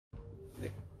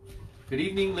Good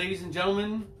evening, ladies and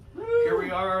gentlemen. Here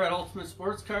we are at Ultimate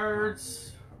Sports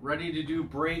Cards, ready to do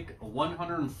break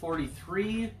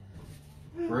 143.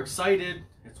 We're excited.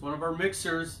 It's one of our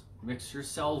mixers. Mixers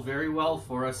sell very well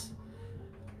for us.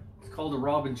 It's called the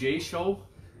Rob and Jay Show.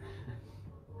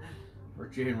 Or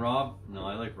Jay and Rob. No,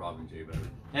 I like Rob and Jay better.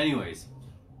 Anyways,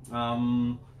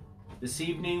 this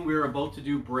evening we're about to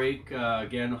do break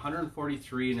again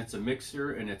 143, and it's a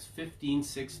mixer, and it's 15,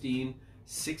 16,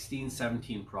 16,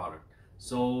 17 product.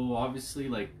 So obviously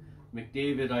like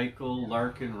McDavid, Eichel,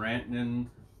 Larkin, Rantanen,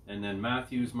 and then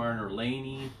Matthews, Marner,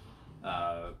 Laney,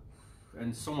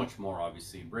 and so much more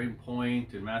obviously. Braden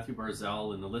Point and Matthew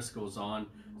Barzal, and the list goes on.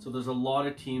 So there's a lot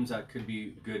of teams that could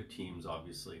be good teams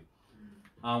obviously.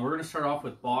 We're going to start off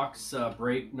with box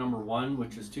break number 1,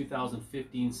 which is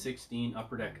 2015-16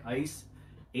 Upper Deck Ice.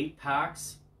 8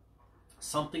 packs,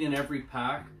 something in every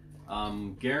pack.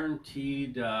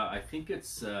 Guaranteed, I think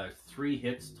it's 3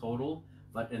 hits total,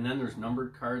 and then there's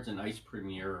numbered cards and Ice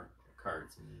Premier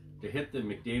cards. To hit the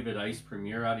McDavid Ice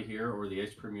Premier out of here, or the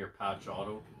Ice Premier Patch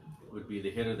Auto, would be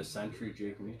the hit of the century.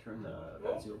 Jay, can you turn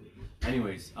that zero?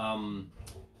 Anyways,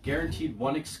 guaranteed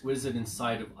 1 exquisite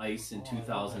inside of Ice in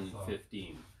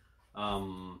 2015.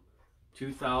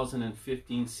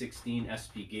 2015-16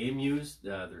 SP Game Used.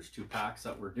 There's 2 packs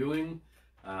that we're doing.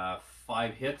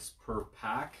 5 hits per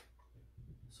pack.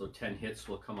 So 10 hits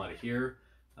will come out of here.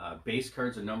 Base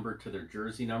cards are numbered to their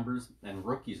jersey numbers, and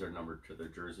rookies are numbered to their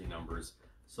jersey numbers.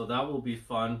 So that will be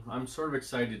fun. I'm sort of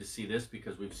excited to see this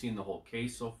because we've seen the whole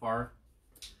case so far.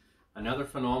 Another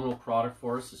phenomenal product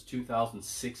for us is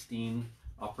 2016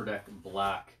 Upper Deck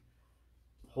Black.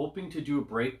 Hoping to do a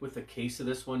break with a case of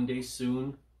this one day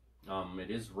soon. It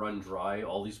is run dry,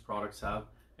 all these products have.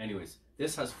 Anyways,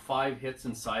 this has 5 hits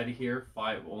inside of here.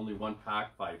 Only 1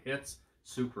 pack, 5 hits.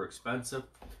 Super expensive.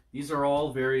 These are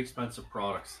all very expensive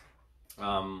products.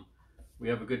 We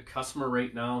have a good customer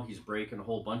right now. He's breaking a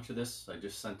whole bunch of this. I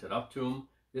just sent it up to him.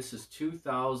 This is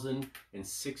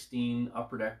 2016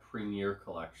 Upper Deck Premier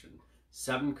Collection.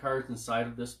 7 cards inside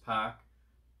of this pack.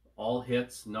 All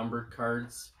hits, numbered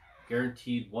cards.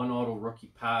 Guaranteed 1 auto rookie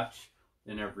patch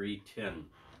in every tin.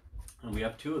 And we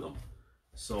have 2 of them.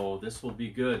 So this will be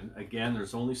good. Again,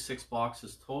 there's only 6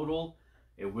 boxes total.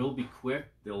 It will be quick.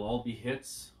 They'll all be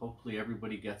hits. Hopefully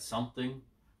everybody gets something.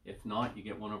 If not, you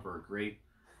get one of our great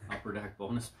Upper Deck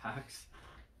bonus packs.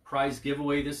 Prize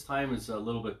giveaway this time is a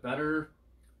little bit better.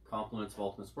 Compliments of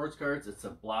Ultimate Sports Cards. It's a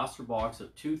blaster box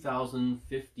of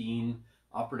 2015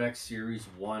 Upper Deck Series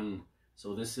 1.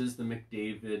 So this is the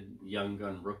McDavid Young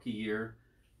Gun rookie year.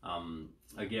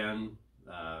 Again,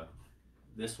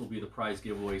 this will be the prize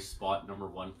giveaway spot number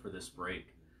 1 for this break.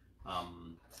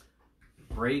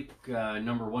 Break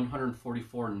number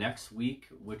 144 next week,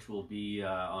 which will be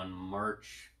on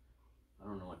March, I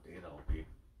don't know what day that'll be.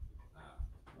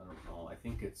 I don't know. I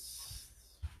think it's,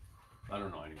 I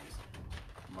don't know anyways.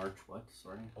 March what?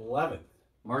 Sorry? 11th.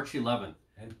 March 11th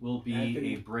will be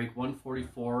a break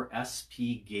 144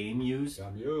 SP Game Used.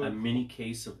 A mini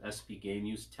case of SP Game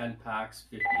Used. 10 packs,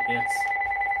 50 hits.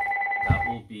 That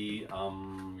will be,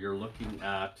 you're looking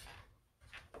at,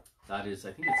 that is,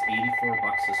 I think it's 84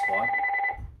 bucks a spot.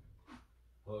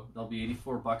 That'll be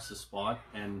 84 bucks a spot,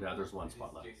 and there's 1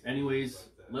 spot left. Anyways,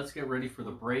 let's get ready for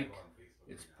the break.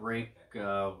 It's break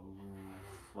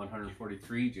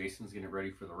 143. Jason's getting ready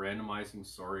for the randomizing.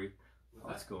 Sorry,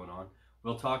 what's going on.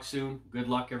 We'll talk soon. Good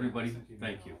luck, everybody.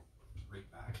 Thank you. Right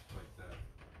back, but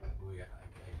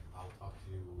I'll talk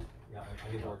to you. Yeah, I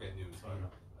get to work at noon, so I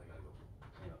gotta go.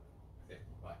 Yeah. Okay,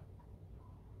 bye.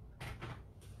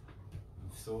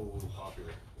 I'm so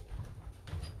popular.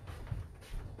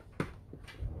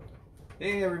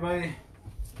 Hey everybody,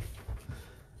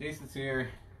 Jason's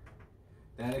here.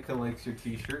 Danica likes your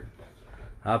t-shirt.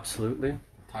 Absolutely.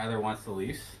 Tyler wants the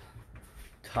lease.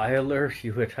 Tyler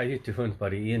Hewitt, how you doing,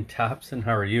 buddy? Ian Tapson,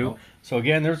 how are you? Oh. So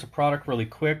again, there's a product really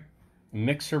quick.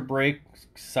 Mixer break,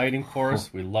 exciting for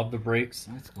us. We love the breaks.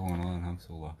 What's going on? I'm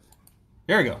so lost.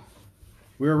 Here we go.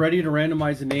 We're ready to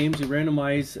randomize the names. We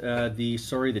randomize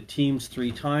the teams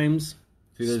 3 times.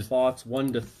 See, spots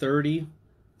 1 to 30.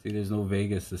 See, there's no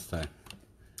Vegas this time.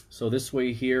 So this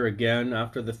way here, again,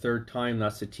 after the 3rd time,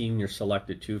 that's the team you're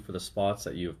selected to for the spots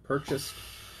that you have purchased.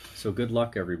 So good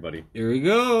luck, everybody. Here we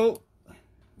go.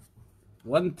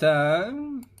 1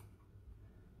 time.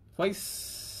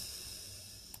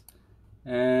 Twice.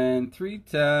 And 3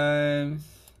 times.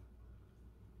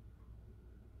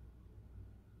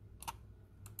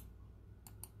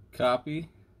 Copy.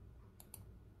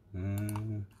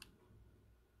 I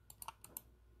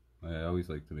always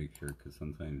like to make sure because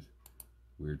sometimes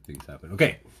weird things happen.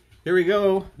 Okay, here we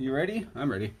go. You ready?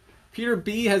 I'm ready. Peter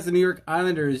B has the New York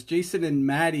Islanders. Jason and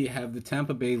Maddie have the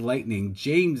Tampa Bay Lightning.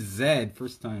 James Z,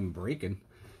 first time breaking.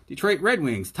 Detroit Red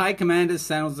Wings. Ty Commanders,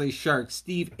 San Jose Sharks.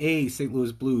 Steve A, St.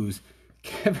 Louis Blues.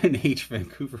 Kevin H,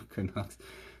 Vancouver Canucks.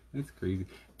 That's crazy.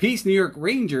 Peace, New York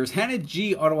Rangers. Hannah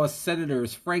G, Ottawa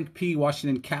Senators. Frank P,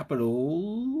 Washington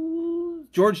Capitals.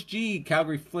 George G,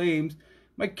 Calgary Flames.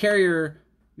 Mike Carrier,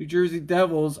 New Jersey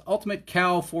Devils. Ultimate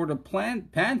Cal, Florida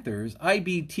Panthers.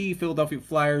 IBT, Philadelphia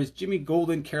Flyers. Jimmy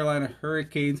Golden, Carolina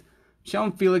Hurricanes.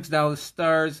 Sean Felix, Dallas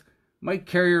Stars. Mike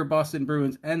Carrier, Boston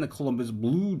Bruins, and the Columbus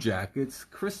Blue Jackets.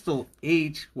 Crystal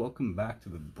H, welcome back to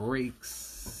the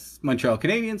breaks. Montreal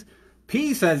Canadiens.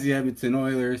 Peace has the Edmonton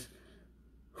Oilers.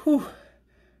 Whew.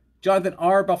 Jonathan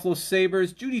R, Buffalo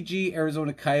Sabres. Judy G,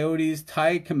 Arizona Coyotes.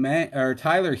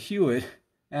 Tyler Hewitt,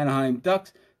 Anaheim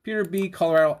Ducks. Peter B,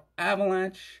 Colorado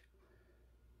Avalanche.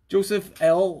 Joseph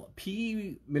L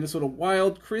P, Minnesota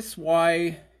Wild. Chris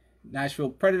Y,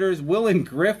 Nashville Predators. Will and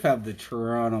Griff have the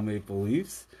Toronto Maple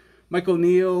Leafs. Michael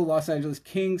Neal, Los Angeles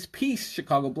Kings. Peace,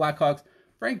 Chicago Blackhawks.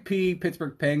 Frank P,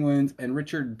 Pittsburgh Penguins. And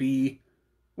Richard B,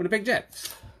 Winnipeg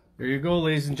Jets. There you go,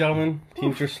 ladies and gentlemen.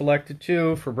 Teams are selected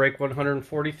too for break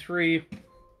 143.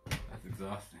 That's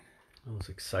exhausting. That was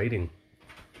exciting.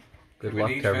 Good luck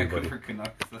to everybody. Vancouver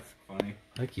Canucks, that's funny.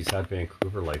 I think he's had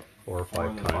Vancouver like 4 or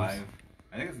 5 times.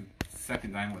 I think it's the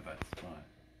second time with that spot.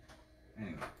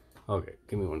 Anyway. Okay,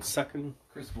 give me 1 second.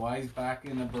 Chris Y's back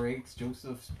in the breaks.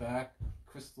 Joseph's back.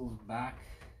 Crystal's back.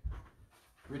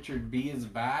 Richard B is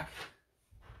back.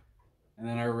 And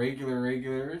then our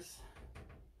regulars.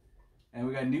 And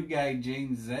we got new guy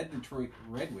James Z, Detroit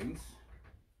Red Wings.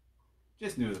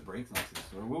 Just new to the breaks, not to the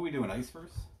store. What are we doing, ice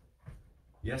first?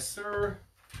 Yes, sir.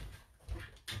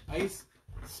 Ice,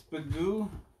 Spagoo,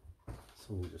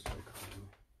 Someone just tried calling me.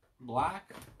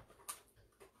 Black,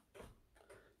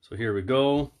 So here we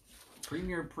go.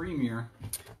 Premier.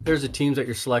 There's the teams that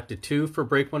you're selected to for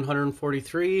break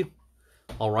 143.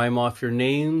 I'll rhyme off your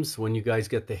names when you guys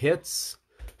get the hits.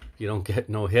 If you don't get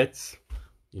no hits,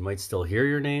 you might still hear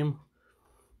your name.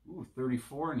 Ooh,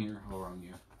 34 in here. Oh, wrong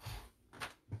year.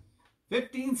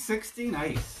 15, 16,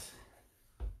 ice.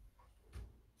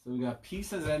 So we got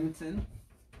Peace as Edmonton.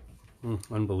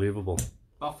 Unbelievable.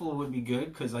 Buffalo would be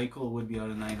good because Eichel would be out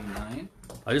of 99.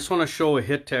 I just want to show a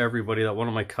hit to everybody that one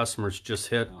of my customers just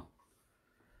hit. Oh.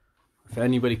 If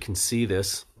anybody can see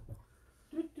this.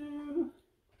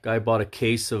 Guy bought a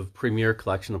case of Premier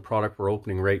Collection, the product we're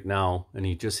opening right now, and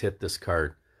he just hit this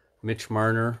card. Mitch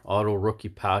Marner, auto rookie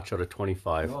patch out of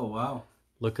 25. Oh, wow.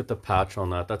 Look at the patch on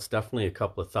that. That's definitely a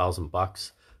couple of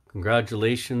 $1,000.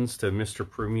 Congratulations to Mr.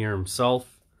 Premier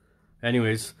himself.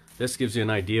 Anyways, this gives you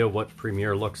an idea what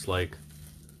Premier looks like.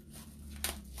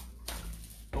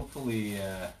 Hopefully,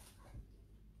 I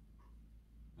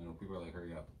know people are like,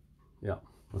 hurry up. Yeah,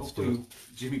 let's do Hopefully,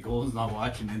 it. Jimmy Golden's not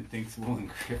watching and thinks Will and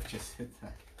Griff just hit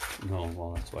that. No,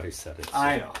 well, that's why he said it. So.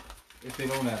 I know. If they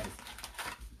don't have it.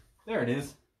 There it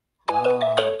is.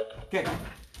 Okay,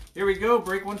 here we go.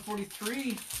 Break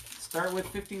 143. Start with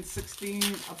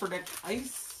 15-16 Upper Deck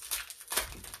Ice.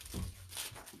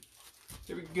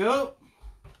 Here we go.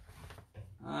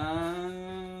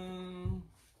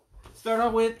 Start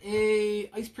out with a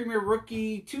Ice Premier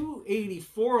Rookie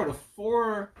 284 out of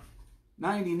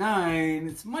 499.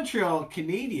 It's Montreal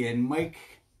Canadian Mike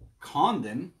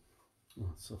Condon. Oh,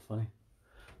 that's so funny.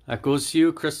 That goes to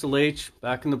you, Crystal H.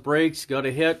 Back in the breaks. Got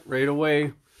a hit right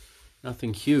away.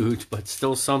 Nothing huge, but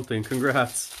still something.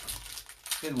 Congrats.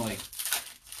 It's been like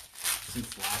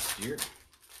since last year.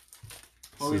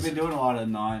 Well, we've been doing a lot of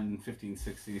non-15,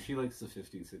 16. She likes the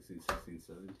 15, 16, 16,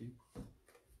 17.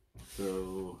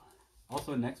 So,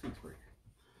 also next week's break.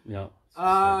 Yeah.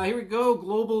 Here we go.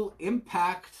 Global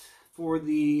Impact for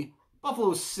the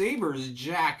Buffalo Sabres,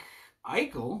 Jack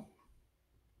Eichel.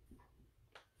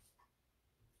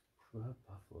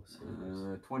 Buffalo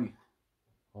Sabres. 20.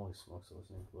 Holy smokes, I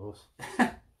wasn't even close.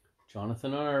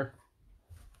 Jonathan R.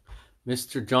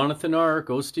 Mr. Jonathan R.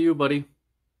 goes to you, buddy.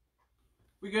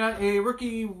 We got a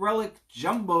rookie relic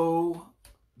jumbo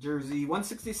jersey,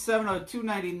 167 out of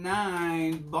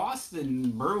 299.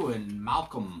 Boston Bruin,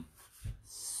 Malcolm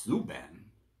Subban.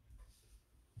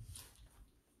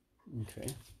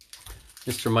 Okay.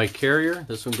 Mr. Mike Carrier,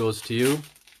 this one goes to you.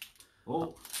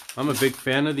 Oh, I'm a big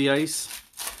fan of the ice.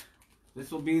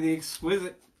 this will be the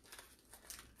exquisite.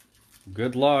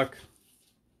 Good luck.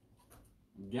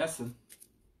 I'm guessing.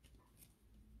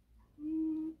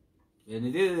 And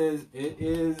it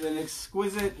is an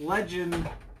exquisite legend.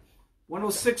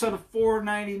 106 out of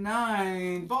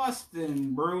 499.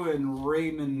 Boston Bruin,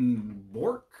 Raymond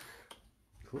Bork.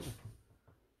 Cool.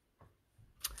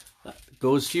 That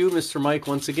goes to you, Mr. Mike,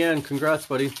 once again. Congrats,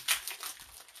 buddy.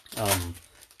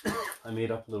 I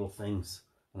made up little things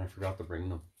and I forgot to bring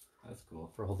them. That's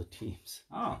cool. For all the teams.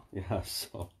 Oh. Yeah,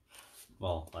 so,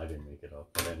 well, I didn't make it up,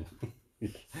 but anyway.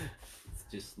 It's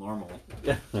just normal.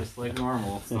 Yeah. Just like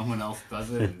normal. Someone else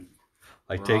does it. And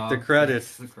I take the credit.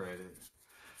 Takes the credit.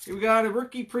 Here we got a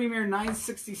rookie premier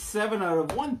 967 out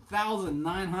of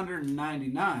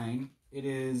 1,999. It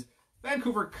is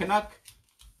Vancouver Canuck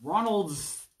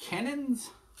Ronald's Cannons.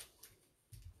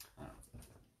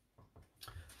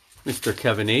 Mr.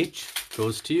 Kevin H.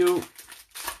 goes to you.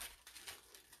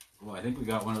 Well, I think we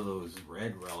got one of those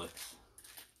red relics.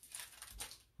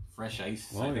 Fresh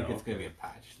ice. Oh, I think yeah, it's going to be a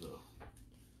patch, though.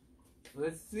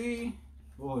 Let's see.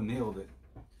 Oh, nailed it.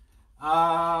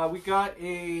 We got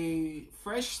a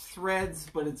Fresh Threads,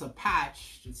 but it's a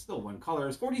patch. It's still one color.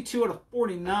 It's 42 out of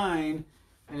 49,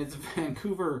 and it's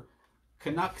Vancouver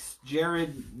Canucks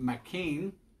Jared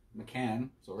McCann,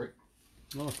 sorry.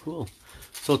 Oh, cool.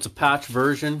 So it's a patch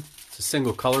version. It's a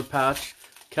single color patch.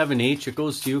 Kevin H., it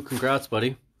goes to you. Congrats,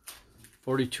 buddy.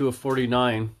 42 of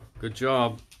 49. Good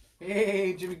job.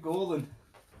 Hey, Jimmy Golden.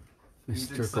 He's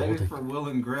Mr. excited Golden. for Will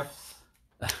and Griff's.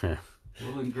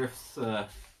 Will and Griff's, I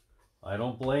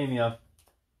don't blame you.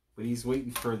 but he's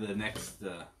waiting for the next,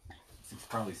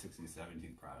 probably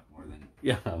 16-17 product more than.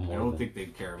 Yeah, I more don't than- think they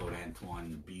care about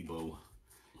Antoine Bibeau.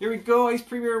 Here we go. Ice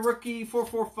Premier Rookie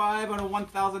 445 out of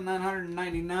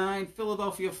 1,999.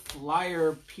 Philadelphia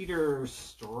Flyer Peter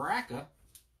Straka.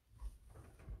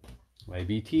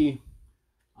 IBT.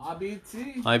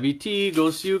 ABT. IBT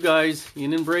goes to you guys.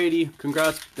 Ian and Brady.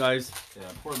 Congrats, guys. Yeah,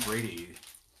 poor Brady.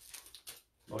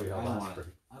 Oh, yeah, I last Brady.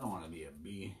 don't want to be a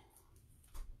B.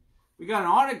 We got an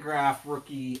autograph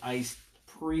rookie Ice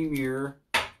Premier.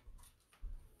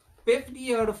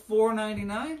 50 out of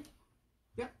 499.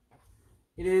 Yep.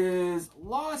 It is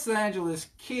Los Angeles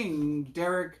King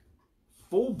Derek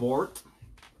Fulbort.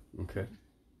 Okay.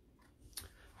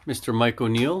 Mr. Mike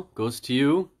O'Neill goes to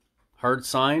you. Hard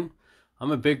sign.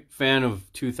 I'm a big fan of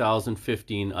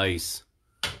 2015 Ice.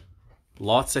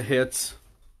 Lots of hits.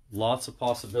 Lots of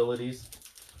possibilities.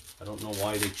 I don't know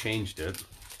why they changed it.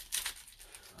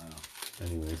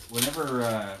 Anyways.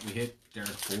 Whenever we hit Derek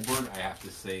Fulbort, I have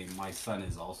to say my son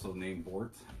is also named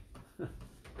Bort.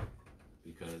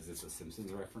 Because it's a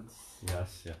Simpsons reference.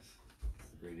 Yes, yes. It's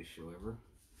the greatest show ever.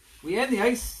 We end the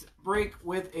ice break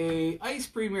with a Ice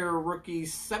Premier rookie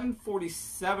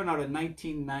 747 out of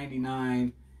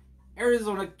 1999.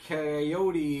 Arizona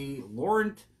Coyote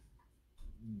Laurent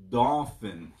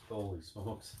Dauphin. Holy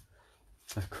smokes.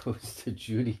 That goes to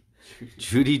Judy.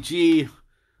 Judy G.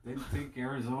 Didn't think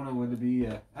Arizona would be.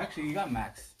 Actually, you got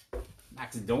Max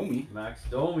Domi. Max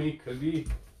Domi could be.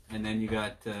 And then you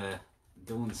got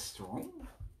Dylan Strome.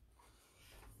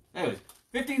 Anyways,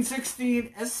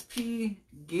 15-16 SP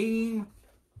game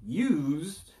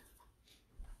used.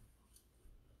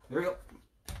 There we go.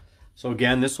 So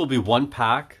again, this will be one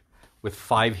pack with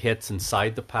 5 hits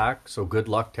inside the pack. So good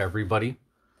luck to everybody.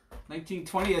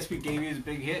 1920 SP game used,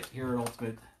 big hit here at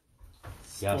Ultimate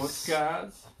Yes. Sports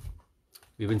Cards.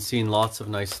 We've been seeing lots of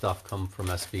nice stuff come from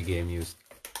SB Game Used.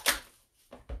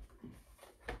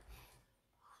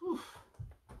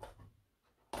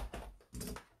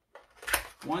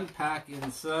 One pack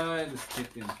inside. This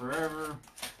kicked in forever.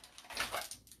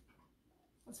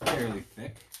 That's fairly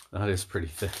thick. That is pretty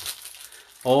thick.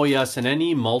 Oh yes, and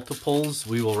any multiples,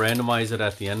 we will randomize it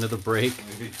at the end of the break.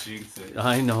 Maybe jinx it.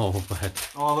 I know, but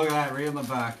Oh, look at that, right in the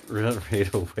back.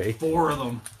 right away. 4 of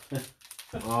them.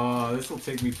 Oh, this will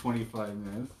take me 25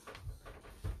 minutes.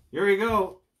 Here we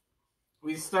go.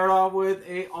 We start off with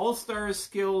a All-Star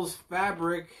Skills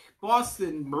Fabric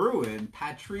Boston Bruin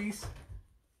Patrice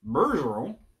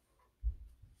Bergeron.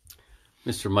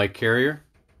 Mr. Mike Carrier.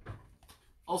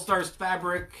 All-Stars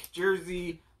Fabric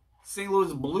Jersey St.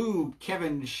 Louis Blue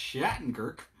Kevin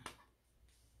Shattenkirk.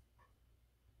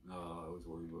 Oh, I was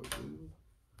worried about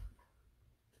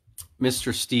this.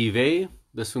 Mr. Steve A.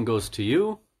 This one goes to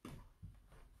you.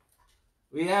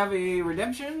 We have a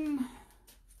redemption.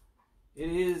 It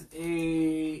is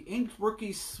a inked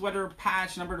rookie sweater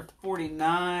patch number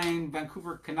 49,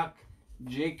 Vancouver Canuck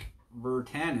Jake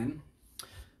Virtanen.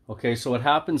 Okay, so what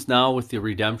happens now with the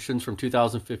redemptions from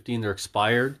 2015, they're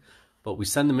expired, but we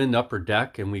send them in the upper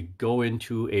deck and we go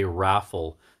into a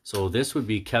raffle. So this would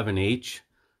be Kevin H.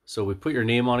 So we put your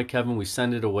name on it, Kevin, we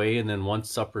send it away, and then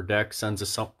once upper deck sends us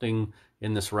something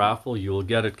in this raffle, you will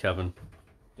get it, Kevin.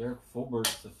 Derek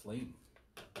Fulbert's the flame.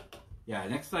 Yeah,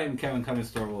 next time Kevin comes to the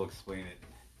store, we'll explain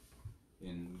it.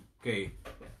 Okay.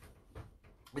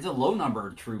 It's a low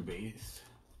number true base.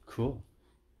 Cool.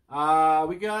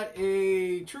 We got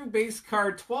a true base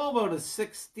card, 12 out of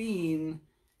 16.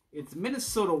 It's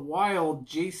Minnesota Wild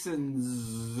Jason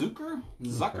Zucker?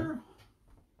 Zucker?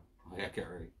 I can't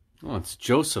read. Oh, it's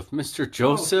Joseph. Mr.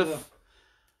 Joseph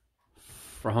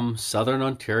from Southern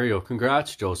Ontario.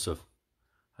 Congrats, Joseph.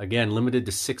 Again, limited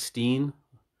to 16.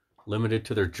 Limited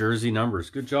to their jersey numbers.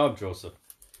 Good job, Joseph.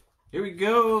 Here we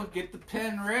go. Get the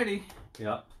pen ready.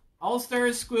 Yeah.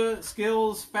 All-Star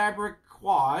Skills Fabric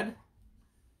Quad.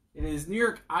 It is New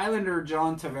York Islander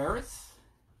John Tavares.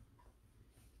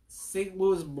 St.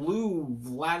 Louis Blue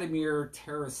Vladimir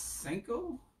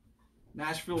Tarasenko.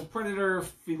 Nashville Predator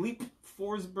Philippe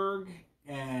Forsberg.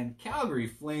 And Calgary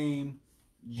Flame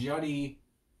Johnny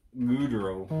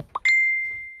Gaudreau.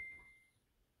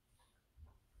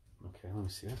 Okay, let me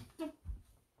see it.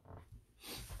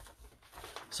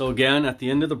 So again, at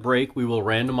the end of the break, we will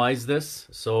randomize this.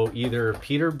 So either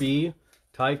Peter B,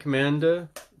 Ty Commanda,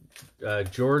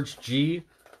 George G,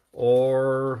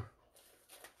 or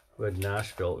who had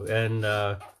Nashville, and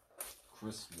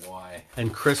Chris Y.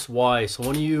 And Chris Y. So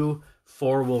one of you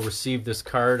four will receive this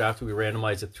card after we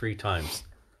randomize it 3 times.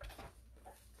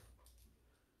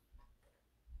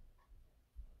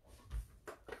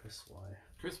 Chris Y.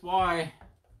 Chris Y.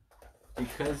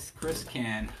 Because Chris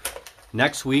can.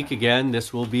 Next week, again,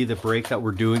 this will be the break that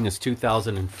we're doing. This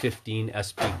 2015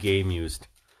 SP Game Used.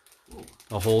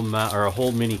 A whole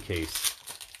mini case.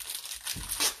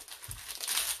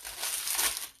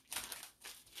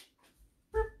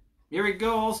 Here we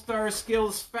go. All-Star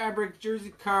Skills Fabric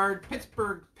Jersey Card.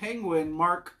 Pittsburgh Penguin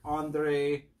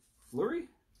Marc-Andre Fleury.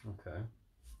 Okay.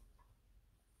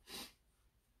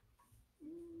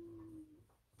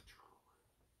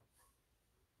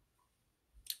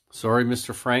 Sorry,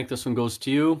 Mr. Frank. This one goes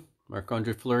to you.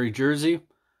 Marc-Andre Fleury jersey.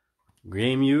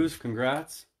 Game used.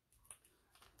 Congrats.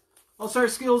 All-Star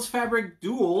Skills Fabric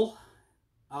Duel.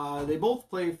 They both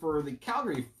play for the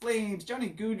Calgary Flames. Johnny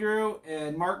Gaudreau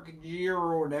and Mark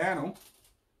Giordano.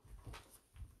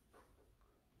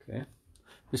 Okay.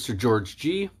 Mr. George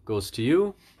G goes to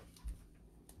you.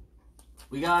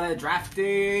 We got a Draft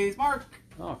Days Mark.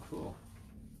 Oh, cool.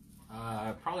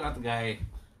 Probably not the guy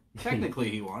technically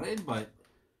he wanted, but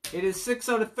it is 6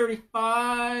 out of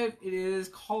 35. It is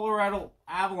Colorado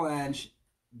Avalanche.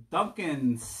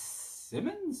 Duncan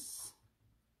Simons?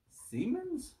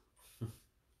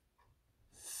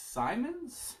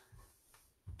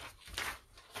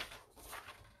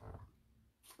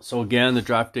 So again, the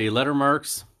draft day letter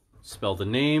marks. Spell the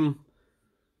name.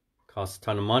 Costs a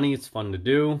ton of money. It's fun to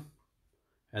do.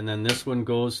 And then this one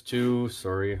goes to,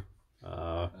 sorry,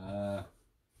 Peter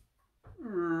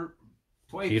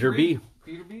B.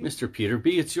 Peter B. Mr. Peter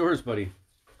B. It's yours, buddy.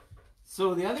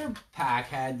 So the other pack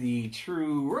had the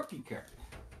true rookie card.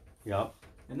 Yep.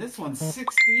 And this one's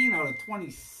 16 out of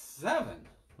 27.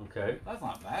 Okay. That's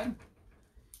not bad.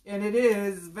 And it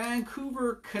is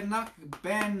Vancouver Canuck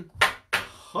Ben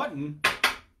Hutton.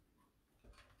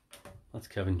 That's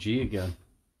Kevin G again.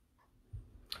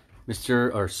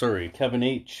 Kevin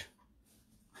H.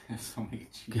 So many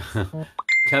G's.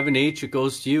 Kevin H, it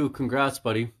goes to you. Congrats,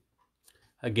 buddy.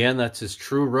 Again, that's his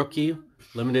true rookie.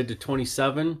 Limited to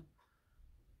 27.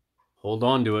 Hold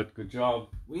on to it. Good job.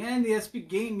 We end the SP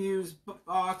Game Used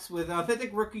box with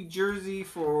authentic rookie jersey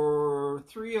for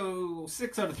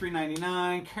 306 out of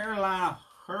 399. Carolina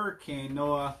Hurricane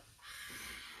Noah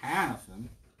Hanifin.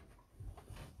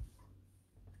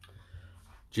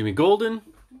 Jimmy Golden.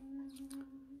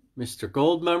 Mr.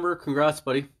 Gold member. Congrats,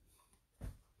 buddy.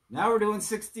 Now we're doing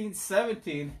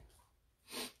 16-17.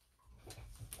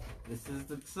 This is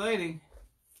exciting.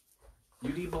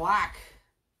 UD Black.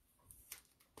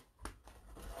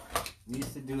 We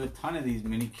used to do a ton of these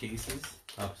mini cases.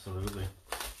 Absolutely.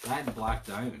 That and Black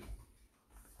Diamond.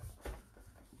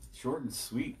 Short and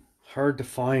sweet. Hard to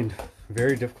find.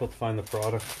 Very difficult to find the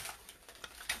product.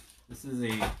 This is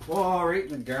a... Oh, right in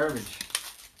the garbage.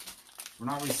 We're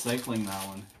not recycling that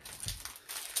one.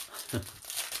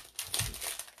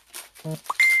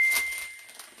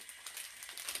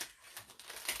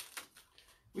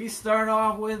 We start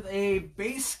off with a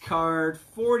base card,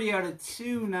 40 out of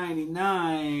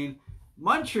 299.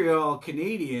 Montreal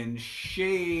Canadian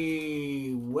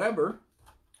Shea Weber.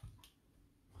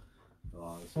 Oh,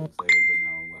 I was so excited, but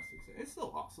now I'm less excited. It's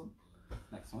still awesome.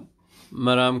 Next one.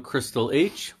 Madame Crystal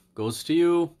H goes to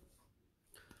you.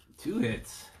 2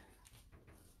 hits.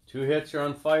 2 hits, you're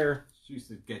on fire. She used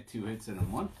to get 2 hits in a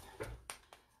month.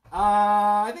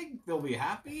 I think they'll be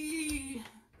happy.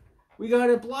 We got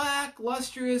a black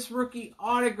lustrous rookie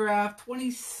autograph,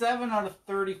 27 out of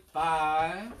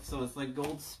 35. So it's like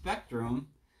gold spectrum.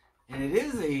 And it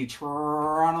is a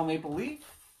Toronto Maple Leaf.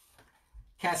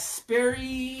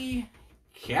 Kasperi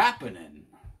Kapanen.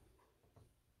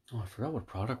 Oh, I forgot what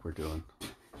product we're doing.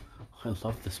 I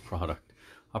love this product.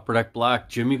 Upper Deck Black,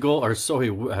 Jimmy Gold, or sorry,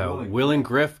 Will and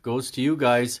Griff goes to you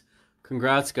guys.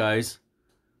 Congrats, guys.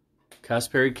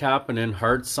 Kasperi Kapanen,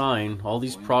 hard sign. All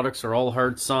these products are all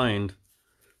hard signed.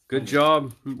 Good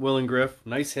job, Will and Griff.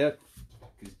 Nice hit.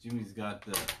 Because Jimmy's got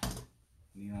the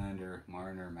Nylander,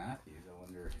 Marner, Matthews. I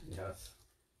wonder. Yes.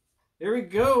 There we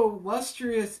go.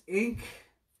 Lustrous Ink.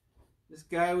 This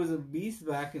guy was a beast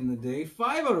back in the day.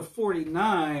 5 out of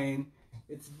 49.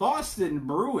 It's Boston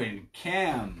Bruin,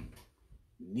 Cam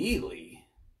Neely.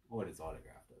 What is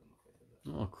autographed?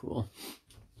 Oh, cool.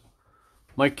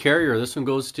 Mike Carrier, this one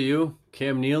goes to you.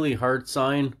 Cam Neely, hard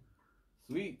sign.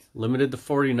 Sweet. Limited to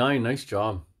 49. Nice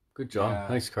job. Good job. Yeah.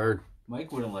 Nice card.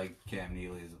 Mike would have liked Cam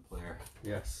Neely as a player.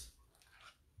 Yes.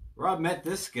 Rob met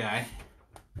this guy.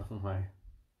 Oh, my.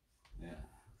 Yeah.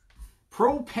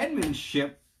 Pro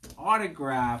penmanship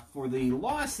autograph for the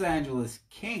Los Angeles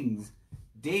Kings,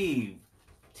 Dave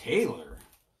Taylor.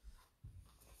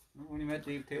 Remember when you met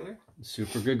Dave Taylor?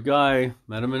 Super good guy.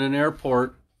 Met him in an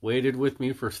airport. Waited with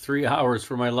me for 3 hours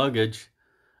for my luggage.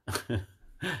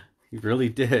 He really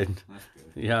did. That's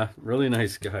good. Yeah, really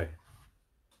nice guy.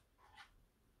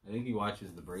 I think he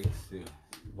watches the breaks too.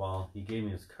 Well, he gave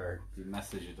me his card. He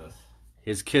messaged us.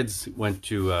 His kids went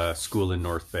to school in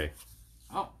North Bay.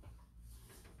 Oh.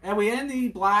 And we end the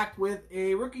black with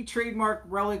a rookie trademark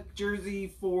relic jersey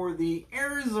for the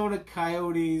Arizona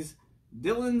Coyotes,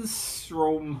 Dylan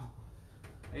Strome.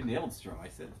 I nailed Strome. I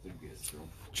said it would be a Strome.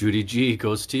 Judy G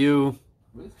goes to you.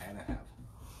 What does Hannah have?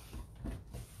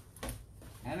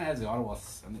 Hannah has the Ottawa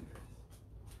Senators.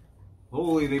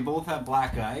 Holy, they both have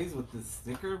black eyes with the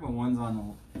sticker, but one's on the...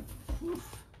 Whew.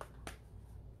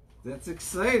 That's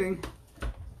exciting.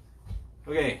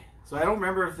 Okay, so I don't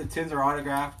remember if the tins are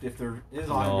autographed. If there is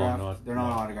autographed, they're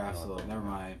not autographed, so never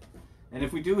mind. And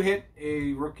if we do hit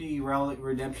a rookie relic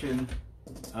redemption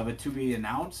of it to be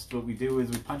announced, what we do is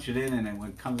we punch it in, and then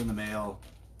when it comes in the mail,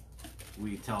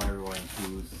 we tell everyone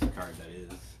whose card that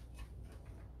is.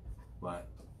 But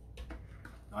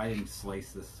I didn't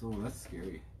slice this. Oh, that's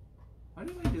scary. How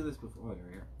did I do this before? Oh, right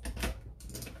here.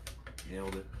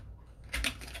 Nailed it.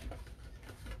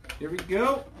 Here we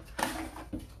go.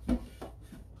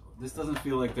 This doesn't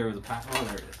feel like there was a pack. Oh,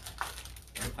 there it is.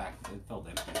 There's a pack. It felt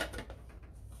empty.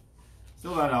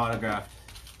 Still not autographed.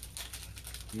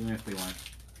 Even if they weren't.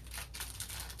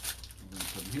 I'm going to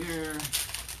put them here.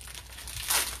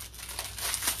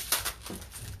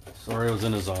 Sorry, I was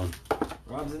in a zone.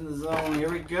 Rob's in the zone. Here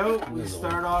we go. We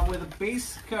start off with a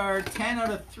base card, 10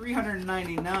 out of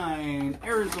 399.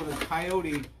 Arizona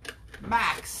Coyote,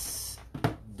 Max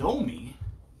Domi.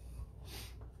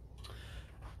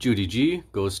 Judy G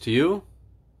goes to you.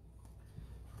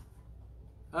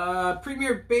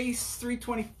 Premier base,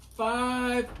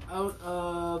 325 out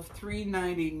of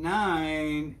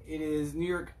 399. It is New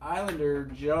York Islander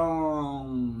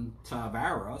John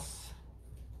Tavares.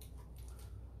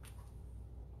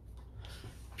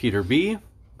 Peter B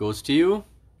goes to you.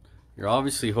 You're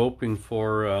obviously hoping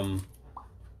for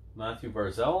Matthew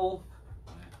Barzal.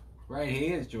 Ryan Hay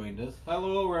has joined us.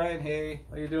 Hello, Ryan Hay.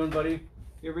 How you doing, buddy?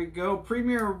 Here we go.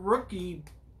 Premier rookie,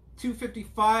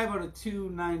 255 out of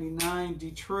 299.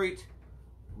 Detroit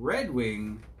Red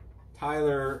Wing,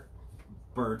 Tyler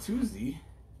Bertuzzi.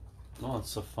 Oh, it's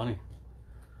so funny.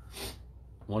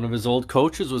 One of his old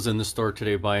coaches was in the store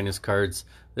today buying his cards.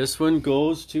 This one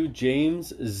goes to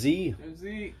James Z.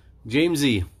 James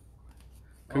Z.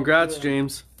 Congrats,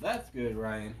 James. That's good,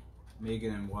 Ryan.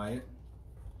 Megan and Wyatt.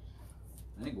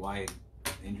 I think Wyatt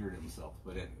injured himself,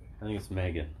 but anyway. I think it's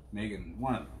Megan. Megan,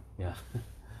 one of them. Yeah.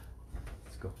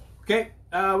 Let's go. Okay,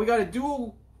 we got a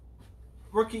dual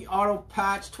rookie auto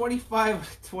patch,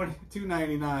 25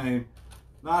 22.99.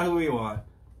 Not who we want.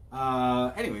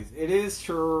 Anyways, it is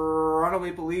Toronto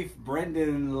Maple Leaf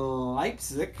Brendan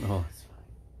Leipzig. Oh, it's fine.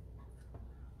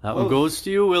 That one goes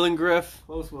to you, Will and Griff.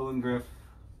 Close, Will and Griff.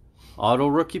 Auto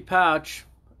rookie patch.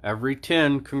 Every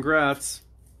 10. Congrats.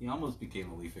 He almost became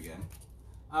a Leaf again.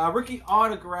 Rookie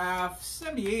autograph,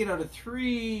 78 out of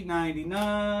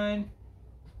 399.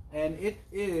 And it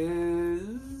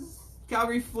is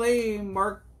Calgary Flame,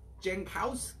 Mark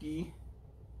Jankowski.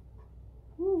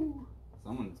 Woo.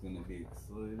 Someone's going to be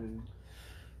excited.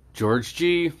 George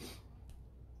G.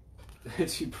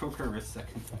 She broke her wrist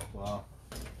second time. Wow.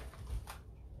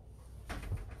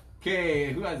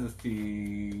 Okay, who has this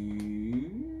team?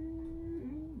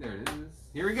 There it is.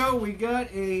 Here we go. We got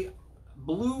a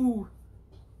blue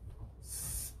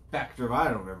Spectrum. I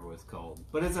don't remember what it's called.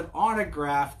 But it's an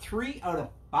autograph, 3 out of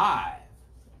 5.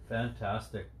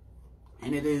 Fantastic.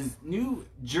 And it is New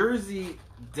Jersey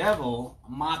Devil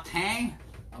Martin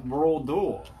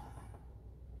Brodeur.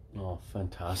 Oh,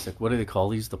 fantastic. What do they call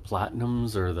these? The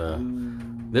Platinums or the...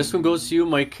 This one goes to you,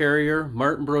 Mike Carrier.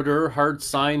 Martin Brodeur, hard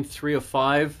sign, 3 of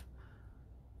 5.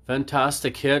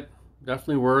 Fantastic hit.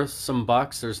 Definitely worth some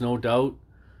bucks, there's no doubt.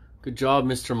 Good job,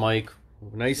 Mr. Mike.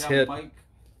 Nice hit. Mike.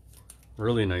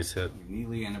 Really nice hit.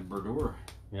 Neely and a Brodeur.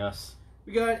 Yes.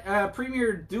 We got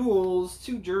Premier Duels,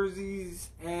 2 jerseys,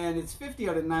 and it's 50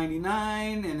 out of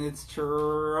 99, and it's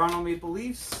Toronto Maple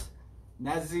Leafs,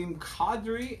 Nazem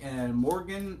Kadri, and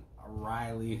Morgan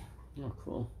Riley. Oh,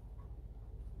 cool.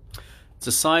 It's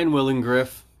a sign,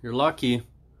 Willingriff. You're lucky.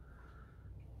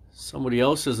 Somebody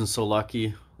else isn't so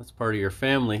lucky. That's part of your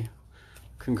family.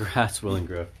 Congrats,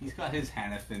 Willingriff. He's got his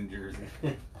Hanifin jersey.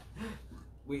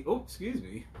 Excuse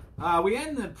me. We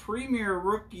end the Premier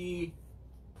Rookie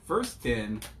first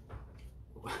 10.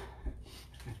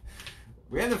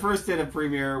 We had the first 10 of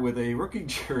Premier with a rookie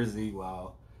jersey.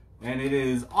 Wow. And it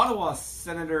is Ottawa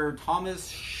Senator Thomas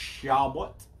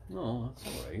Chabot. Oh, that's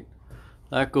all right.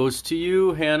 That goes to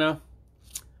you, Hannah.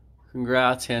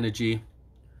 Congrats, Hannah G.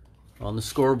 On the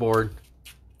scoreboard.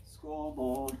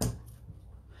 Scoreboard.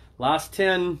 Last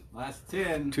 10. Last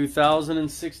 10.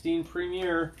 2016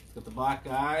 Premier. Got the black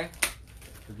eye.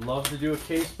 I'd love to do a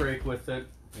case break with it.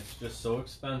 It's just so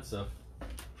expensive.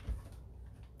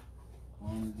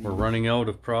 We're running out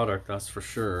of product, that's for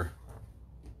sure.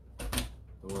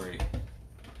 Don't worry.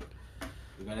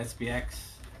 We got SPX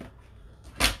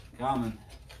coming.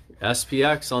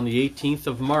 SPX on the 18th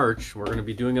of March. We're going to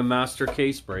be doing a master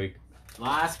case break.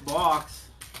 Last box.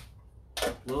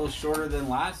 A little shorter than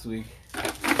last week. Was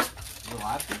it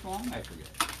last week long? I forget.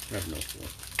 I have no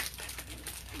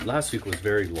clue. Last week was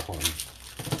very long.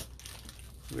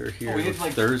 We were here we did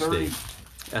like Thursday.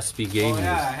 30. SB Game. Oh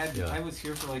yeah, I was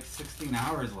here for like 16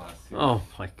 hours last year. Oh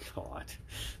my god.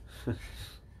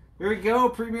 Here we go.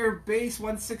 Premier Base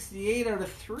 168 out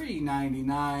of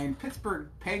 399. Pittsburgh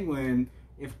Penguin.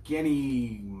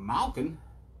 Evgeny Malkin.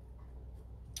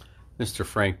 Mr.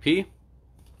 Frank P.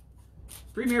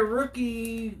 Premier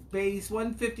Rookie Base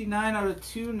 159 out of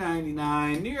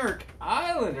 299. New York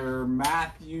Islander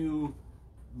Matthew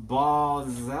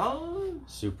Barzal.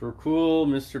 Super cool,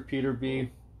 Mr. Peter B.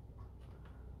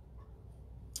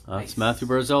 That's Nice. Matthew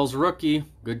Barzal's rookie.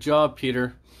 Good job,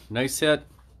 Peter. Nice hit.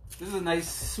 This is a nice,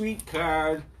 sweet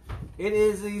card. It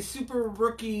is a Super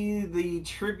Rookie, the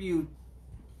Tribute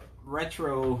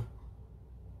Retro,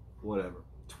 whatever.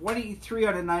 23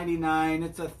 out of 99.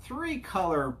 It's a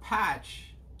 3-color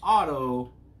patch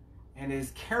auto, and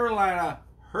is Carolina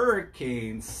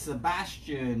Hurricanes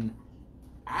Sebastian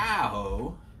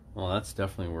Aho. Well, that's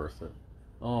definitely worth it.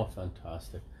 Oh,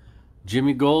 fantastic.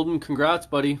 Jimmy Golden, congrats,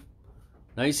 buddy.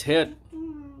 Nice hit.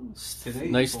 Today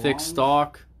Nice thick belongs-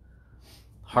 stock.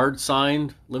 Hard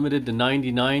signed, limited to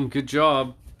 99. Good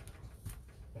job.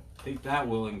 Take that,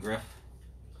 Will and Griff.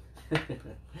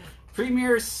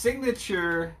 Premier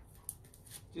Signature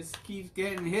just keeps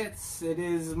getting hits. It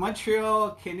is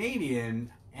Montreal Canadian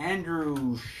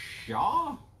Andrew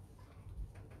Shaw.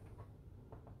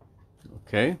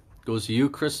 Okay, goes to you,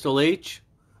 Crystal H.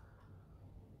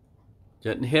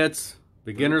 Getting hits.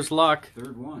 Beginner's luck.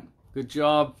 Third one. Good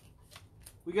job.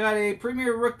 We got a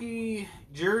Premier Rookie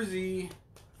jersey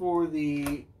for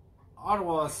the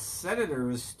Ottawa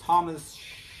Senators, Thomas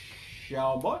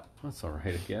Chabot. That's all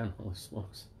right again. Holy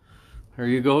smokes. There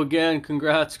you go again.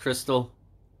 Congrats, Crystal.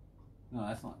 No,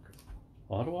 that's not Crystal.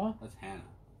 Ottawa? That's Hannah.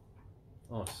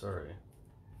 Oh, sorry.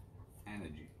 Hannah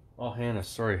G. Oh, Hannah,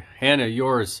 sorry. Hannah,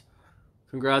 yours.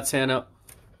 Congrats, Hannah.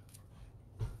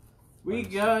 We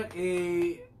got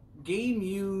a Game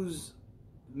Use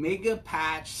Mega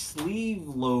Patch sleeve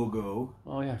logo.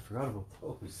 Oh, yeah, I forgot about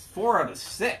those. 4 out of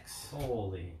 6.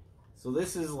 Holy. So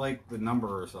this is like the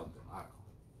number or something. I don't know.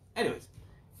 Anyways,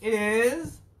 it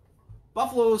is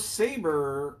Buffalo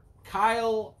Sabre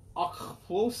Kyle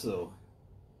Okposo.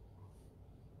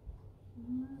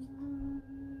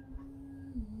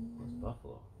 What's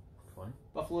Buffalo? 20?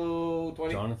 Buffalo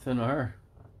 20. Jonathan R.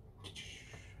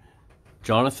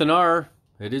 Jonathan R.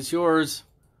 It is yours.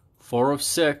 4 of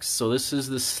 6. So this is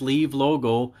the sleeve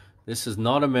logo. This is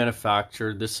not a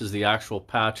manufacturer. This is the actual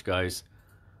patch, guys.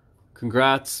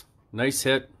 Congrats. Nice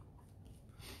hit.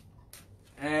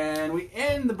 And we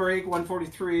end the break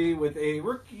 143 with a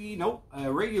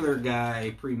a regular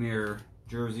guy Premier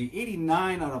jersey.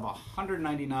 89 out of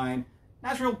 199.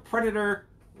 Natural Predator,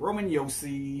 Roman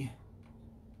Yossi.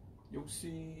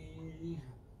 Yossi.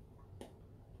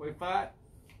 25.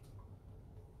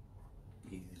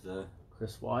 He's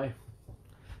Chris Y.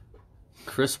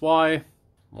 Chris Y.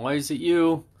 Why is it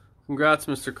you? Congrats,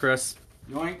 Mr. Chris.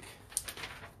 yoink.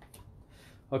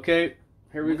 Okay,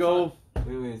 here we go.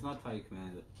 Wait, it's not Ty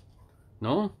Command.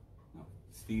 No? No,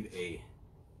 Steve A.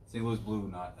 St. Louis Blue,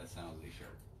 not a San Jose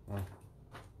Shark. Oh.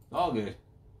 It's all good.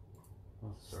 Oh,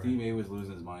 sorry. Steve A was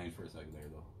losing his mind for a second there,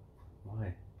 though.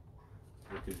 Why?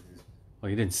 Because Well,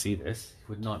 you didn't see this. You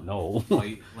would not know.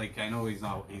 like I know he's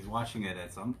not. He's watching it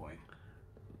at some point.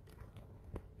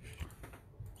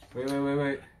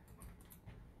 Wait.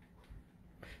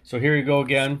 So here you go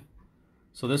again.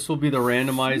 So this will be the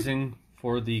randomizing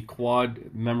for the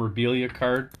quad memorabilia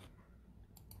card.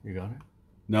 You got it?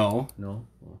 No, No?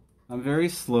 Well, I'm very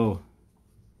slow.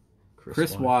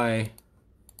 Chris Y.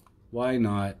 Why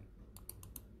not?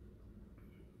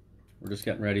 We're just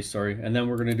getting ready, sorry. And then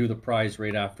we're going to do the prize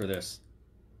right after this.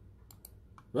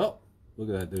 Well, look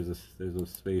at that. There's a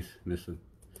space missing.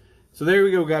 So there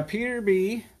we go. We got Peter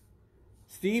B,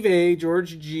 Steve A,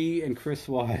 George G, and Chris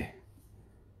Y.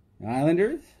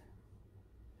 Islanders,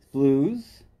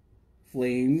 Blues,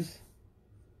 Flames,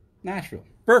 Nashville.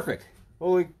 Perfect.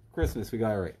 Holy Christmas, we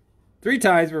got it right. 3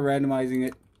 times we're randomizing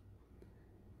it.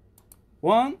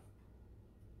 1,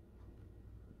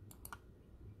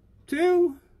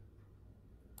 2,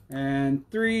 and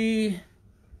 3.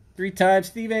 3 times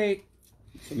Steve A.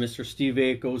 So Mr. Steve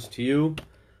A, it goes to you.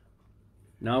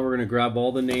 Now we're going to grab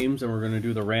all the names and we're going to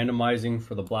do the randomizing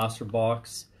for the blaster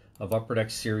box of Upper Deck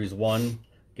Series 1.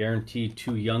 Guaranteed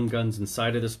 2 Young Guns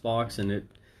inside of this box, and it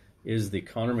is the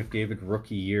Connor McDavid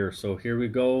rookie year. So here we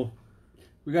go.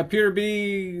 We got Peter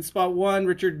B, spot 1,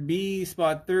 Richard B,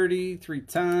 spot 30, 3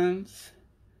 times.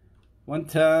 1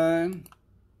 time,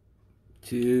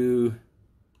 2,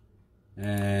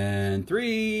 and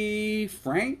 3.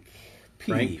 Frank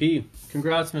P. Frank P.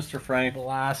 Congrats, Mr. Frank.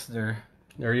 Blaster.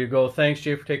 There you go. Thanks,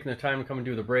 Jay, for taking the time to come and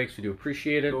do the breaks. We do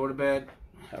appreciate it. Go to bed.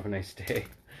 Have a nice day.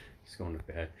 Just going to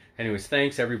bed. Anyways,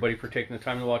 thanks everybody for taking the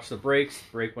time to watch the breaks.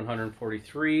 Break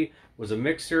 143 was a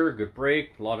mixer. Good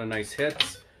break. A lot of nice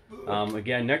hits.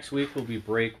 Again, next week will be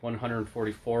break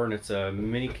 144, and it's a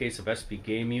mini case of SP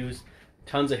Game Use.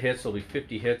 Tons of hits. There'll be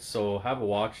 50 hits, so have a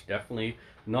watch, definitely.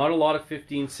 Not a lot of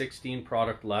 15, 16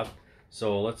 product left,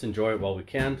 so let's enjoy it while we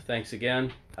can. Thanks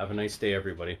again. Have a nice day,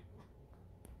 everybody.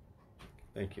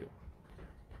 Thank you.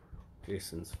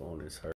 Jason's phone is hard.